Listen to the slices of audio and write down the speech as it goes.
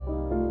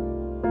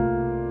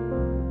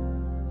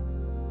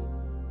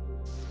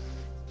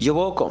You're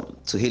welcome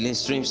to Healing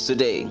Streams.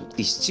 Today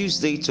is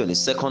Tuesday,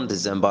 22nd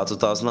December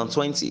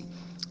 2020.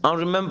 And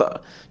remember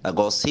that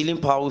God's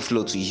healing power will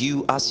flow to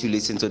you as you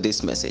listen to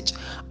this message.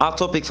 Our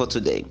topic for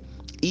today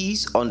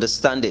is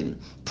understanding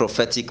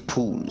prophetic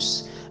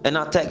pools. And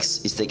our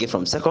text is taken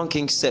from 2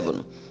 Kings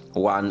 7,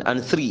 1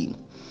 and 3.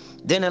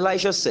 Then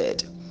Elisha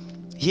said,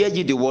 Hear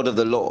ye the word of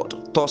the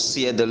Lord. Thus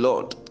saith the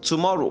Lord,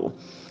 Tomorrow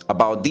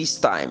about this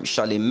time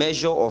shall a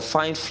measure of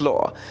fine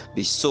flour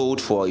be sold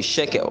for a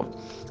shekel,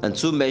 and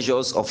 2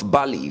 measures of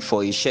barley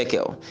for a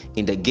shekel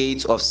in the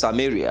gate of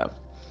Samaria.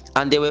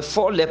 And there were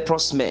 4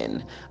 leprous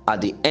men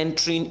at the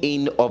entering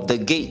in of the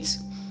gate.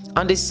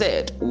 And they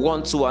said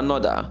one to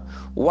another,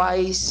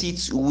 Why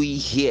sit we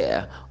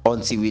here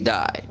until we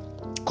die?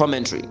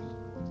 Commentary.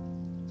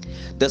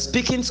 The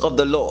speakings of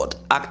the Lord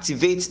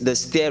activate the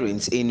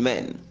stirrings in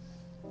men.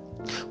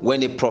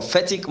 When a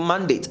prophetic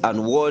mandate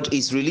and word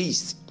is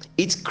released,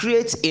 it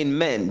creates in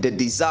men the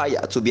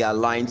desire to be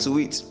aligned to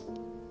it.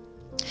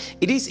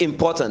 It is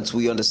important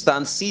we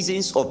understand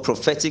seasons of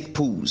prophetic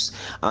pools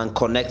and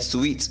connect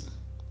to it.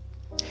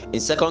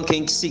 In 2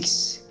 Kings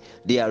 6,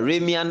 the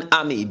Aramean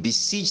army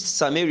besieged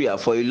Samaria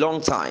for a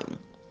long time.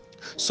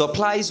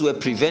 Supplies were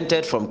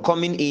prevented from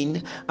coming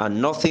in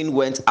and nothing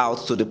went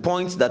out, to the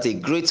point that a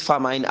great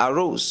famine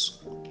arose.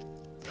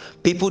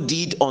 People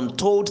did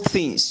untold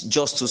things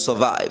just to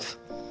survive.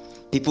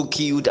 People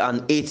killed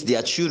and ate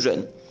their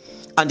children,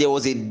 and there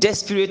was a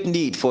desperate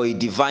need for a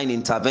divine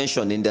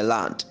intervention in the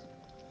land.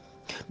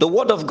 The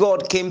word of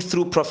God came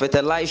through Prophet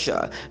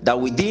Elisha that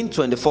within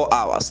 24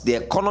 hours, the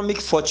economic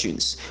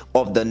fortunes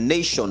of the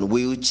nation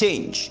will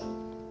change.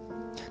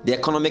 The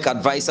economic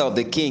advisor of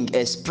the king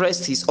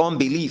expressed his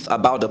unbelief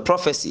about the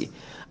prophecy,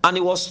 and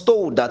he was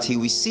told that he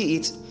will see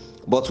it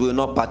but will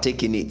not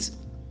partake in it.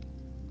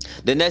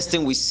 The next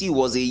thing we see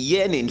was a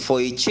yearning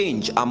for a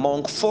change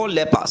among 4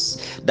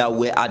 lepers that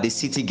were at the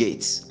city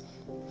gates.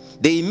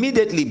 They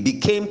immediately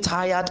became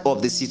tired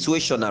of the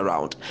situation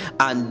around,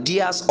 and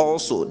theirs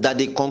also, that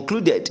they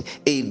concluded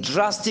a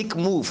drastic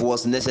move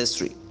was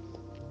necessary.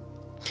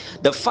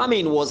 The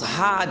famine was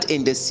hard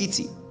in the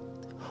city,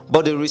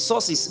 but the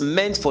resources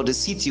meant for the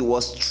city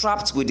was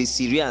trapped with the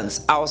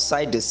Syrians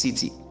outside the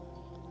city.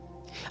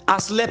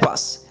 As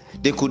lepers,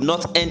 they could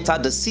not enter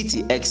the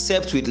city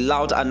except with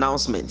loud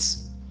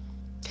announcements.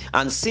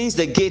 And since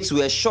the gates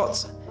were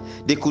shut,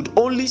 they could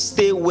only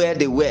stay where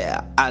they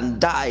were and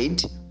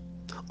died,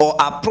 or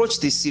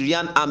approach the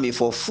Syrian army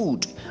for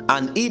food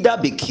and either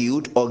be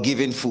killed or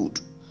given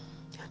food.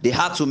 They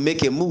had to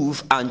make a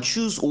move and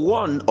choose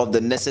one of the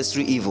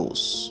necessary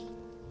evils.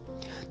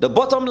 The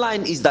bottom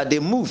line is that they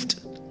moved,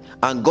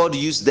 and God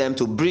used them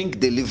to bring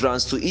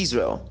deliverance to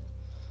Israel.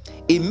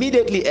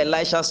 Immediately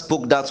Elisha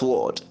spoke that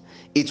word.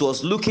 It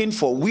was looking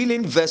for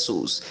willing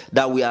vessels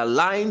that were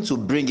aligned to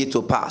bring it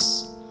to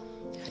pass.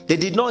 They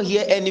did not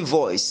hear any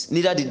voice,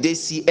 neither did they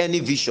see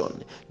any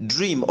vision,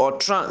 dream, or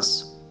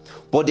trance,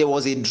 but there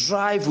was a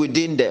drive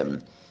within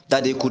them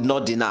that they could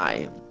not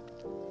deny.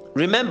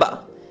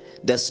 Remember,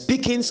 the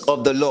speakings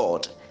of the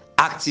Lord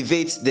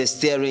activate the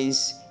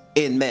stirrings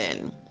in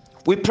men.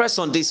 We press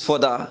on this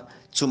further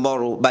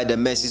tomorrow by the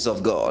mercies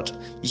of God.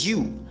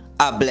 You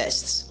are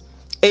blessed.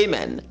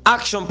 Amen.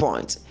 Action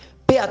point.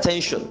 Pay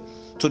attention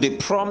to the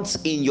prompts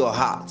in your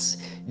heart.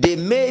 They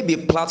may be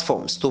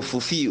platforms to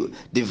fulfill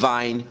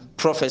divine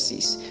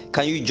prophecies.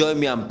 Can you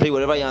join me and pray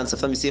wherever you answer?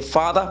 Let me say,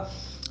 Father,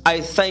 I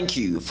thank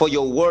you for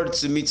your word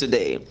to me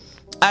today.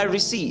 I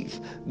receive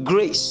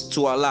grace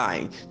to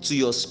align to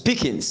your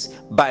speakings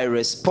by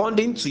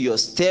responding to your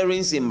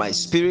stirrings in my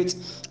spirit,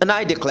 and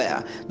I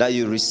declare that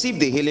you receive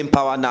the healing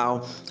power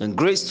now and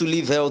grace to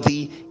live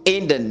healthy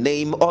in the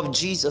name of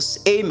Jesus.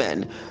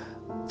 Amen.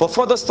 For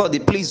further study,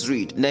 please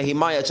read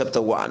Nehemiah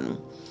chapter 1.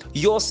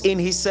 Yours in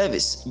his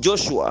service,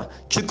 Joshua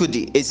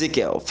Chukudi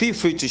Ezekiel. Feel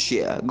free to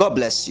share. God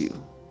bless you.